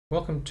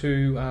Welcome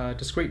to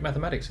Discrete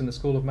Mathematics in the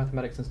School of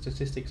Mathematics and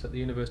Statistics at the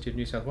University of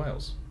New South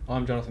Wales.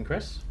 I'm Jonathan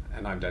Kress.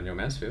 And I'm Daniel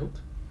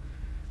Mansfield.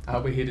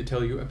 We're here to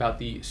tell you about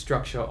the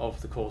structure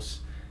of the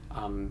course,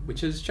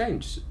 which has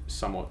changed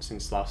somewhat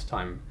since last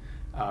time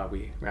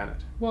we ran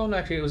it. Well, no,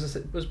 actually,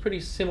 it was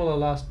pretty similar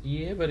last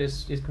year, but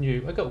it's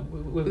new.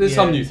 There's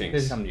some new things.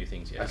 There's some new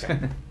things, yes.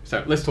 Okay,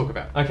 so let's talk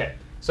about it. Okay,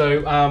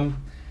 so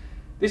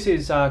this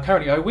is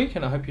currently O Week,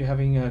 and I hope you're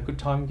having a good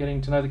time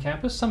getting to know the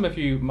campus. Some of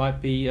you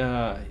might be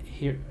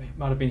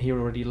might have been here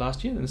already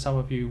last year, and some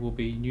of you will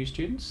be new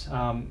students.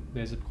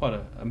 There's quite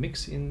a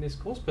mix in this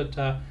course, but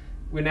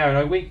we're now in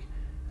O Week.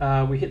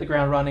 We hit the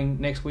ground running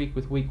next week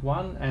with week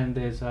 1, and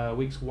there's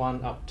weeks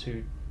 1 up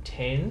to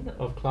 10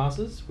 of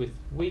classes, with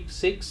week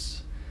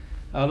 6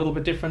 a little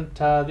bit different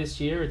this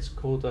year. It's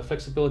called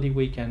Flexibility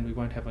Week, and we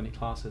won't have any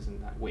classes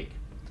in that week.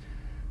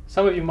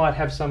 Some of you might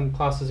have some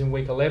classes in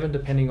week 11,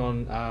 depending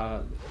on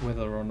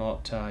whether or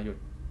not your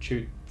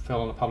tute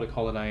fell on a public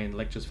holiday and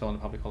lectures fell on a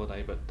public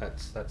holiday, but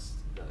that's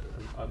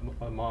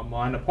a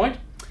minor point.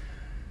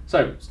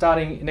 So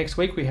starting next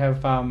week, we have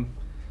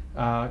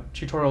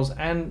tutorials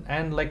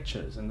and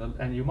lectures,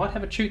 and you might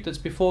have a tute that's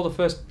before the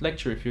first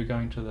lecture if you're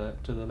going to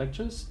the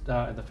lectures,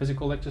 the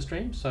physical lecture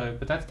stream. So,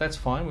 but that's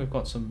fine. We've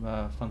got some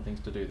fun things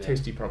to do there.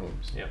 Tasty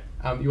problems.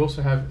 Yeah. You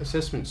also have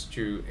assessments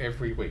due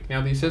every week.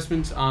 Now the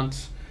assessments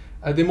aren't.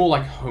 They're more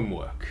like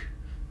homework,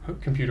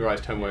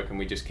 computerized homework, and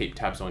we just keep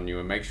tabs on you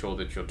and make sure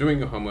that you're doing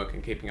your homework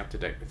and keeping up to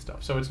date with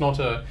stuff. So it's not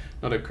a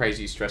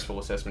crazy stressful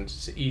assessment.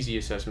 It's an easy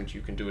assessment.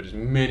 You can do it as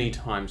many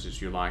times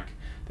as you like.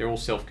 They're all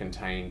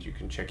self-contained. You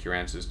can check your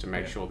answers to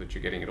make sure that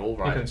you're getting it all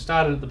right. You can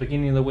start it at the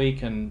beginning of the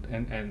week and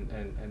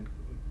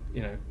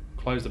you know,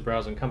 close the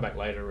browser and come back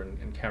later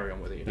and carry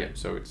on with it. You know? Yeah.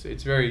 So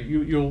it's very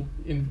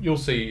you'll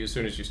see as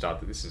soon as you start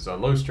that this is a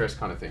low stress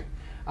kind of thing.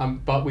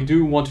 But we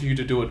do want you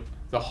to do it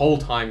the whole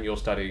time you're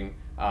studying,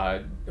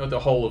 the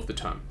whole of the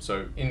term.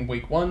 So in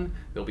week 1,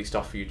 there'll be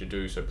stuff for you to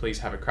do. So please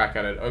have a crack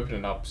at it, open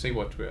it up, see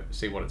what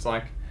it's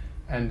like,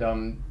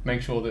 and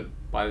make sure that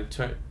by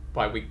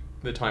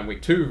the time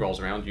week 2 rolls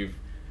around, you've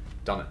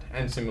done it.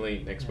 And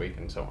similarly next week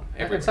and so on.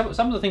 And some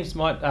of the things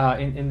might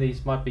in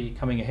these might be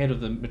coming ahead of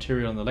the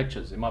material in the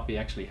lectures. It might be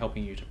actually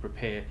helping you to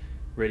prepare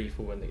ready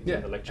for when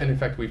the lecture. And in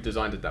fact, we've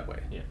designed it that way.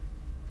 Yeah.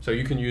 So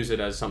you can use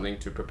it as something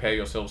to prepare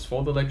yourselves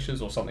for the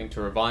lectures, or something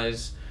to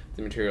revise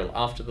the material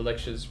after the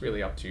lectures.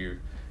 Really up to you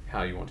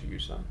how you want to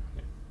use that.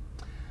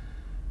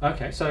 Yeah.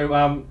 Okay,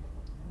 so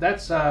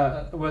that's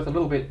worth a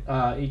little bit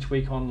each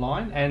week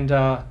online, and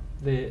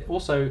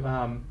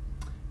also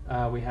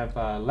we have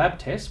lab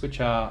tests, which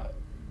are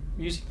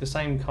using the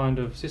same kind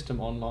of system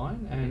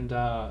online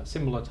and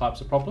similar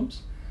types of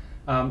problems,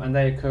 and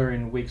they occur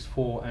in weeks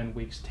 4 and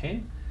weeks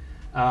 10.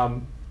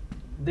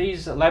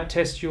 These lab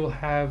tests, you'll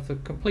have the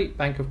complete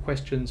bank of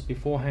questions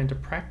beforehand to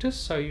practice,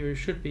 so you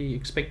should be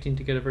expecting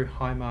to get a very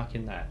high mark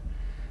in that.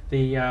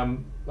 The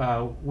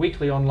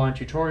weekly online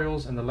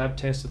tutorials and the lab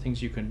tests are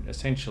things you can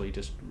essentially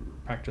just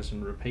practice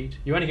and repeat.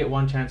 You only get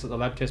one chance at the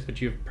lab test, but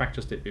you've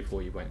practiced it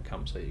before you won't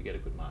come, so you get a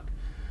good mark.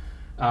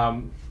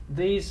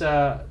 These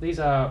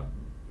are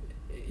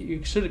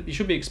you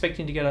should be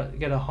expecting to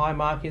get a high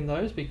mark in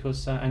those,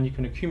 because and you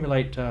can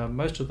accumulate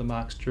most of the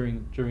marks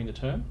during the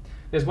term.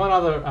 There's one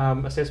other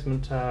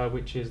assessment,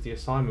 which is the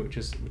assignment,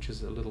 which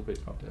is a little bit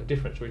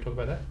different. Should we talk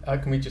about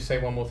that? Can we just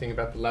say one more thing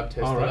about the lab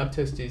test? All right. The lab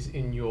test is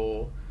in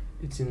their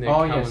Yes,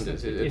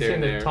 calendars. it's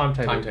in their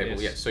timetable.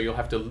 Yes. So you'll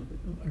have to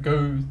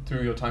go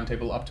through your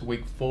timetable up to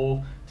week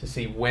 4 to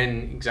see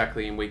when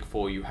exactly in week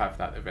 4 you have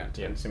that event.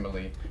 Yeah. And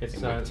similarly, It's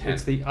in week 10.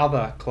 it's the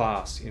other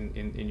class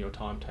in your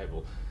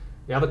timetable.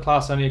 The other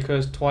class only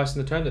occurs twice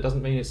in the term. That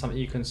doesn't mean it's something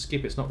you can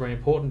skip. It's not very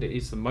important. It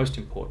is the most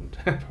important.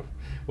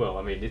 Well,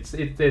 I mean, don't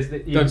skip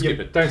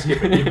it. Don't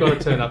skip it. You've got to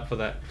turn up for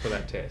that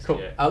test.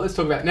 Cool. Yeah. Let's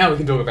talk about now. We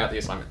can talk about the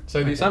assignment.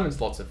 So the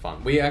assignment's lots of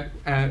fun.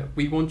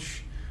 We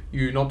want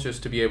you not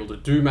just to be able to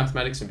do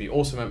mathematics and be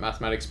awesome at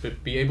mathematics,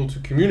 but be able to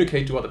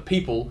communicate to other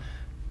people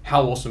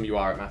how awesome you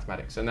are at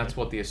mathematics. And that's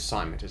what the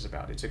assignment is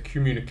about. It's a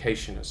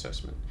communication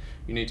assessment.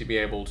 You need to be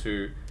able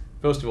to,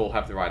 first of all,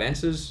 have the right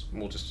answers.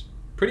 And we'll just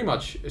pretty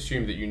much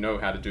assume that you know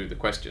how to do the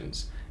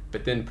questions,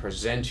 but then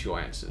present your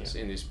answers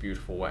in this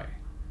beautiful way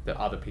that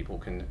other people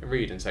can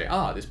read and say,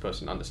 this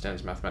person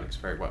understands mathematics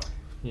very well.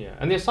 Yeah,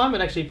 and the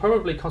assignment actually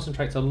probably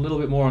concentrates a little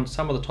bit more on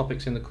some of the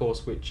topics in the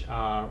course which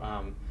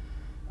are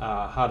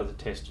harder to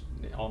test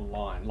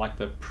online, like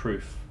the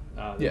proof.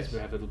 Yes. We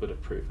have a little bit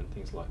of proof and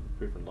things like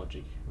proof and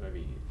logic.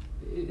 Maybe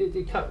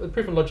the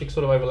proof and logic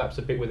sort of overlaps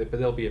a bit with it, but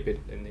there'll be a bit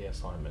in the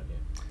assignment. Yeah.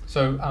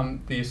 So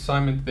the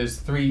assignment, there's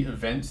 3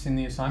 events in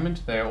the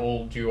assignment. They're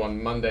all due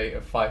on Monday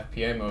at 5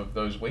 p.m. of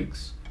those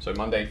weeks. So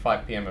Monday,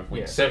 5 p.m. of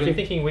week 7. So if you're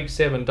thinking week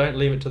 7, don't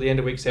leave it to the end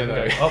of week 7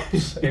 No. and go,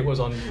 oops, it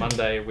was on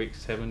Monday of week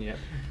 7, yeah.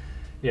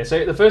 Yeah,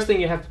 so the first thing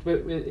you have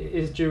to,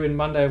 is due in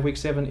Monday of week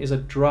 7 is a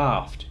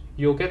draft.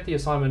 You'll get the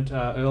assignment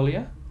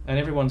earlier, and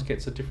everyone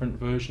gets a different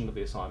version of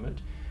the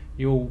assignment.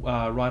 You'll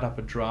write up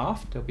a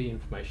draft. There'll be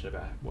information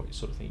about what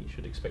sort of thing you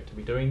should expect to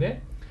be doing there.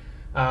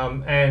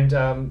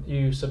 And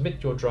you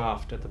submit your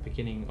draft at the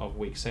beginning of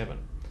week 7.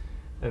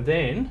 And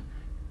then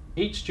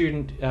each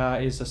student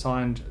is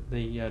assigned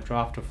the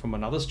draft from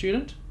another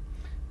student,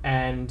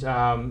 and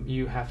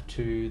you have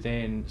to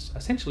then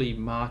essentially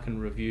mark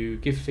and review,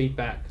 give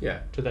feedback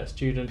to that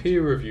student.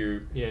 Peer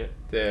review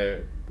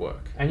their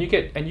work. And you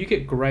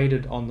get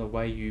graded on the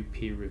way you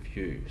peer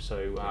review.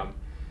 So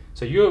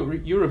so you're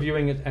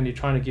reviewing it, and you're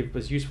trying to give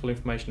as useful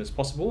information as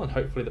possible, and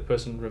hopefully the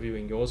person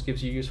reviewing yours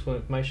gives you useful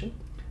information.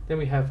 Then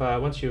we have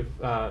once you've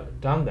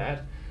done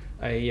that,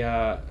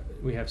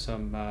 we have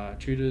some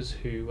tutors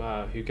who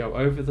go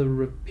over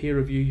the peer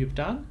review you've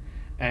done,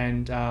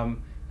 and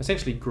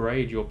essentially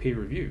grade your peer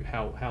review.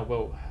 How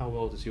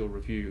well does your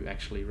review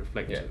actually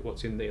reflect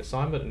what's in the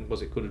assignment, and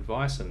was it good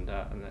advice, and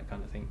that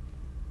kind of thing.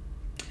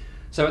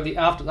 So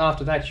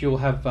after that, you'll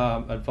have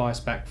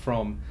advice back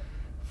from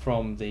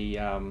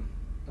the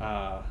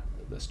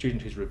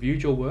student who's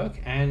reviewed your work,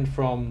 and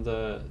from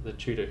the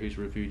tutor who's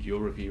reviewed your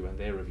review and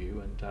their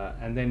review,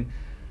 and then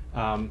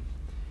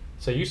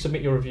so you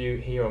submit your review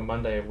here on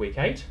Monday of week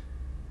 8,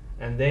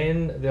 and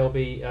then there'll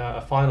be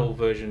a final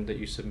version that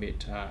you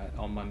submit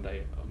on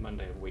Monday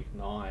of week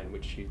 9,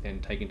 which you then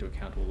take into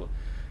account all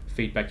the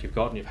feedback you've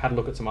got, and you've had a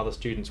look at some other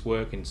students'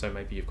 work, and so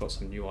maybe you've got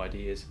some new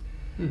ideas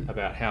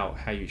about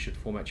how you should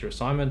format your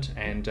assignment,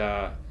 and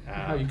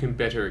how you can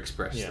better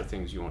express the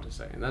things you want to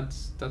say, and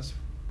that's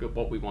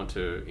what we want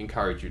to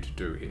encourage you to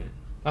do here.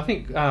 I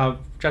think,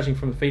 judging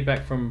from the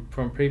feedback from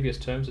previous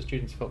terms, the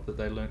students felt that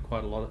they learned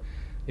quite a lot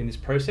in this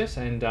process,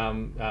 and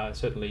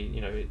certainly,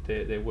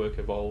 their work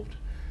evolved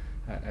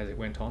as it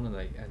went on, and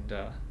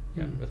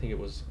I think it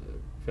was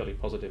a fairly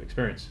positive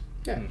experience.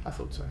 Yeah, I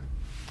thought so.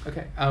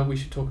 Okay, we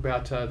should talk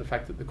about the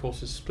fact that the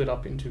course is split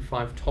up into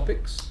 5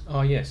 topics.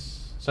 Oh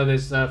yes, so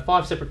there's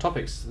 5 separate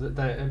topics.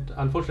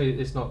 Unfortunately,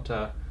 it's not.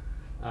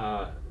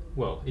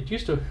 Well, it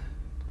used to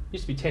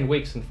be 10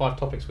 weeks, and 5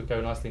 topics would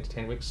go nicely into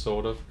 10 weeks,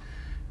 sort of.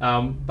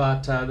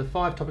 But the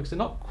 5 topics are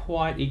not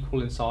quite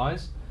equal in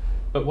size.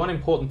 But one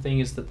important thing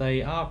is that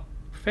they are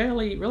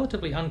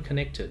relatively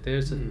unconnected.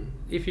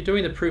 If you're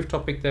doing the proof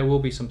topic, there will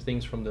be some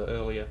things from the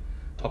earlier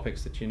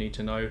topics that you need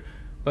to know.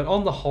 But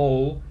on the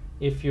whole,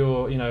 if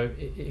you're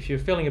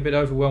feeling a bit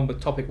overwhelmed with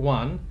topic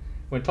 1,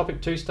 when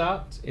topic 2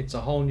 starts, it's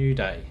a whole new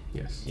day.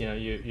 Yes.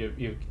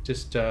 You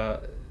just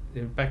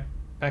back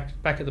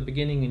at the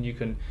beginning, and you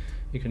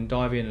can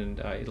dive in, and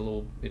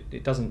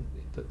it doesn't.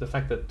 The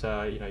fact that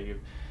you're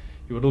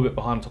a little bit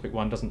behind topic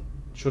 1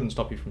 shouldn't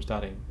stop you from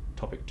starting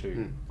topic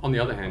 2. On the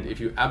other hand,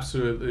 if you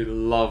absolutely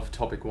love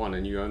topic 1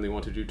 and you only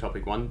want to do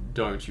topic 1,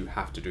 you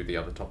have to do the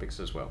other topics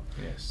as well.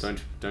 Yes.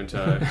 Don't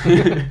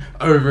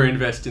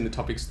over-invest in the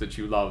topics that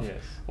you love,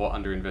 or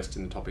under-invest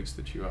in the topics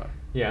that you are.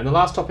 Yeah, and the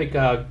last topic,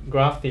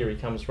 graph theory,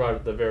 comes right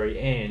at the very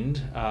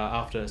end,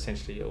 after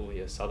essentially all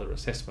the other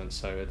assessments,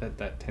 so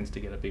that tends to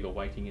get a bigger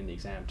weighting in the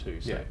exam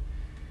too.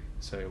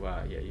 So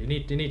you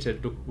need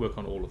to work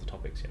on all of the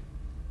topics.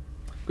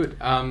 Good.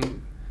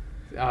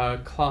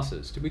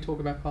 Classes. Did we talk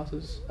about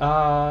classes?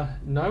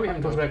 No, we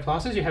haven't talked about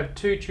classes. You have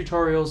 2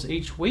 tutorials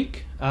each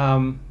week.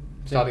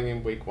 Starting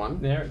in week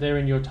 1. They're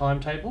in your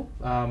timetable.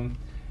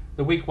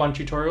 The week 1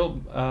 tutorial,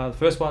 the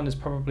first one is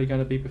probably going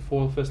to be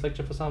before the first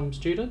lecture for some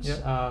students.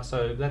 Yep.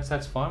 So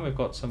that's fine. We've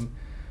got some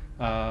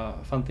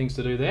fun things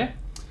to do there.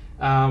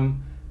 The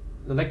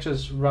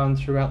lectures run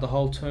throughout the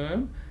whole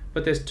term,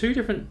 but there's 2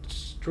 different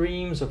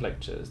streams of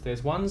lectures.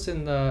 There's ones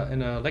in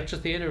a lecture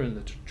theatre in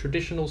the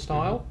traditional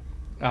style.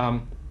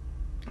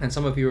 And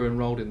some of you are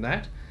enrolled in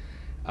that.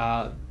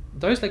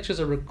 Those lectures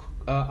do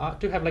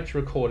have lecture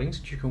recordings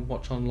that you can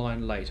watch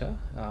online later,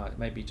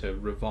 maybe to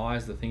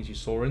revise the things you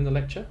saw in the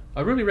lecture.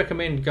 I really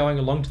recommend going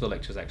along to the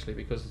lectures, actually,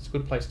 because it's a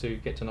good place to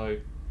get to know.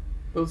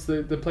 Well, it's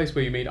the place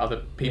where you meet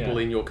other people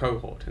in your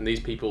cohort, and these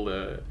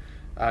people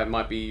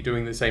might be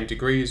doing the same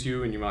degree as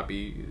you, and you might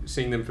be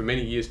seeing them for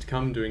many years to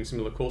come, doing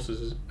similar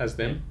courses as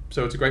them. Yeah.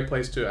 So it's a great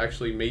place to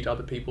actually meet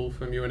other people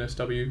from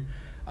UNSW.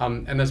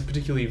 And that's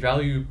particularly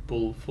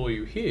valuable for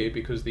you here,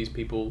 because these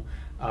people,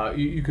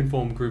 you can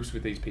form groups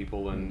with these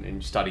people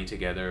and study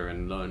together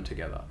and learn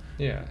together.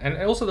 Yeah, and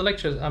also the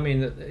lectures, I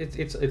mean,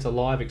 it's a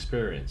live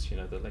experience.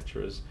 The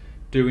lecturers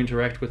do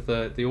interact with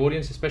the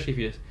audience, especially if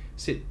you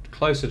sit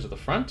closer to the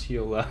front.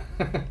 You'll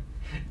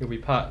be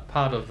part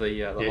of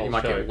the whole show. You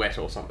might get wet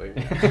or something.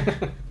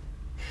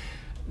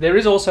 There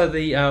is also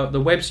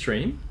the web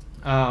stream,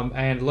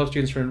 and a lot of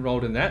students are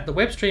enrolled in that. The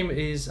web stream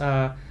is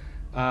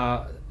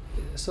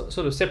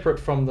sort of separate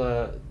from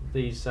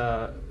these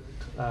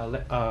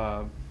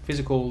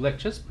physical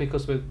lectures,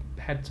 because we've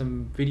had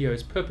some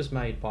videos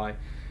purpose-made by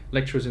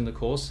lecturers in the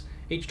course.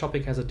 Each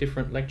topic has a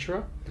different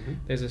lecturer.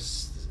 There's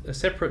a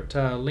separate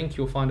link.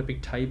 You'll find a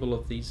big table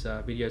of these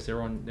videos.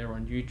 They're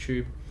on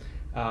YouTube,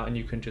 and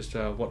you can just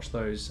watch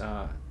those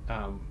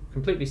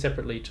completely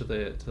separately to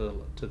the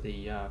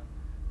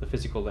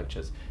physical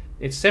lectures.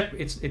 It's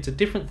a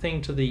different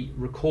thing to the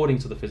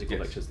recordings of the physical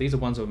lectures. These are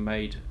ones that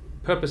were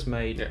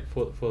purpose-made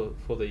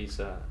for these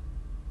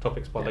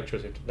topics by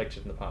lecturers who've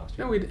lectured in the past.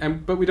 No,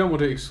 but we don't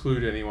want to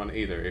exclude anyone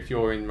either. If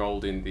you're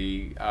enrolled in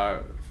the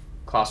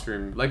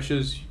classroom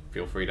lectures,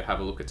 feel free to have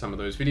a look at some of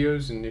those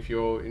videos, and if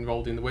you're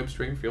enrolled in the web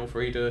stream, feel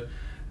free to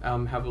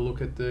have a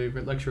look at the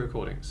lecture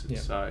recordings.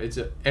 It's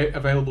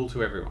available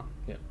to everyone.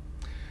 Yeah.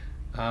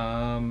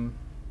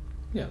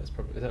 Yeah, that's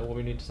probably, is that what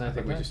we need to say? I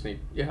think we just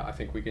need. Yeah, I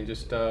think we can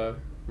just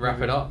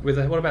wrap it up.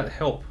 With what about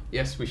help?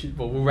 Yes, we should.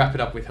 Well, we'll wrap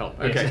it up with help.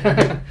 Okay.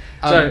 Yes.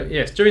 So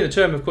yes, during the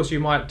term, of course, you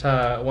might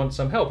want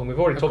some help, and we've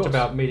already talked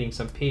about meeting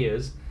some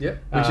peers. Yeah,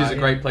 which is a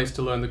great place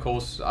to learn the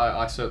course.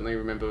 I certainly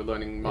remember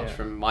learning much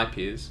from my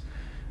peers.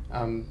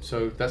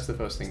 So that's the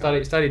first thing.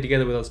 Study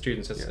together with other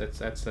students.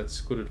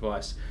 That's good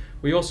advice.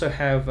 We also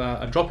have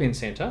a drop-in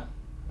centre.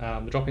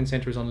 The drop-in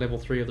centre is on level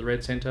 3 of the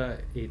Red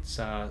Centre. It's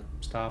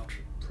staffed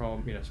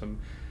from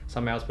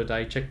some hours per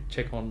day.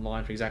 Check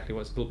online for exactly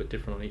what's a little bit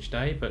different on each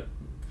day, but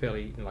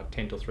fairly like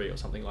 10 to 3 or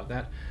something like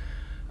that.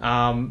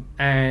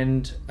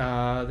 And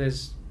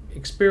there's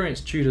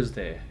experienced tutors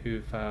there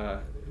who've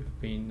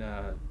been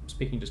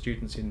speaking to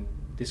students in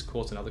this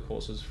course and other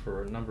courses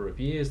for a number of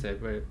years. They're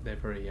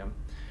very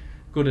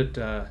good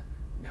at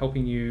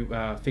helping you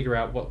figure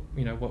out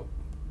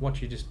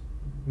what you just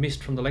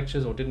missed from the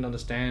lectures or didn't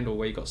understand, or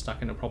where you got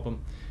stuck in a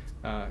problem.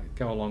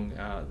 Go along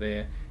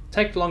there.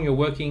 Take along your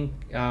working,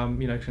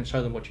 can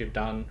show them what you've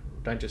done.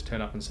 Don't just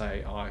turn up and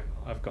say,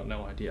 I've got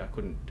no idea, I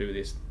couldn't do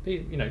this.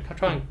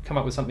 Try and come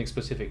up with something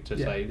specific to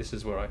say, this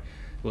is where I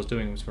was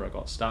doing, this is where I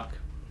got stuck.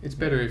 It's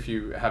better if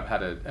you have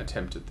had an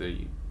attempt at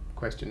the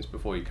questions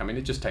before you come in.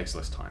 It just takes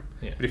less time.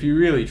 Yeah. But if you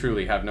really,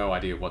 truly have no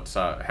idea what's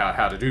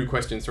how to do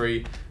question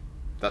 3,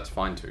 that's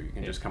fine too. You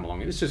can just come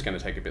along. It's just going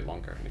to take a bit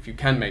longer. And if you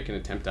can make an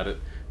attempt at it,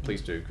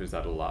 please do, because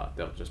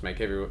they'll just make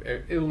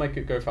it'll make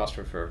it go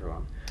faster for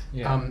everyone.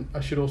 Yeah. I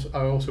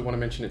also want to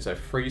mention it's a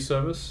free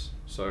service,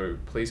 so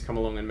please come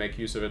along and make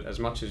use of it as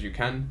much as you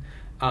can.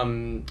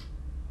 And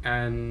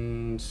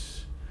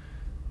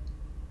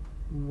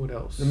what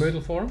else? The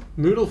Moodle forum.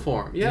 Moodle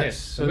forum. Yes.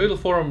 So the Moodle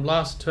forum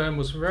last term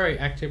was very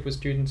active with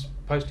students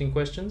posting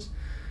questions.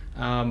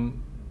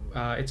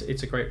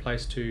 It's a great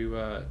place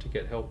to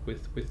get help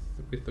with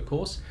the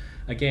course.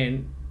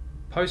 Again,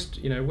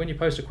 when you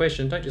post a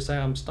question, don't just say,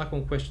 I'm stuck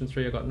on question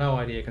 3, I've got no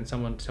idea, can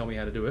someone tell me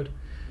how to do it?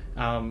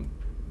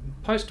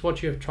 Post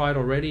what you have tried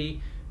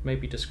already,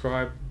 maybe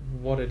describe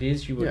what it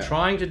is you were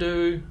trying to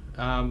do,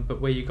 but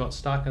where you got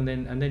stuck, and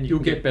then you'll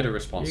get better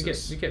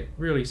responses. You get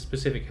really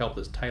specific help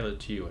that's tailored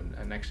to you,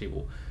 and actually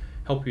will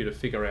help you to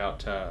figure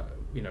out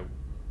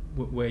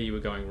where you were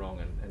going wrong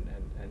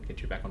and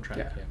get you back on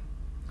track. Yeah.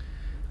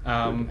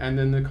 And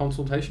then the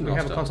consultation roster.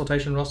 We have a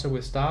consultation roster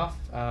with staff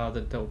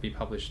that will be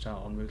published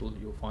on Moodle.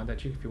 You'll find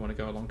that if you want to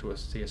go along to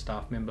see a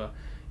staff member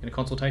in a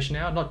consultation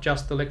hour, not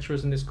just the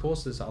lecturers in this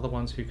course, there's other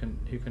ones who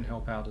can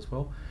help out as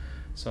well.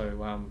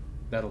 So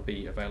that'll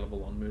be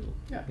available on Moodle.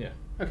 Yeah.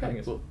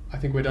 Okay. I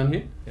think we're done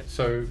here. Yeah.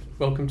 So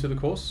welcome to the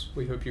course.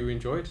 We hope you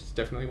enjoyed. It's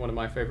definitely one of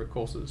my favourite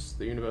courses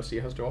the university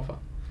has to offer.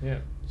 Yeah.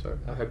 So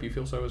I hope you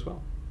feel so as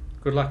well.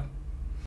 Good luck.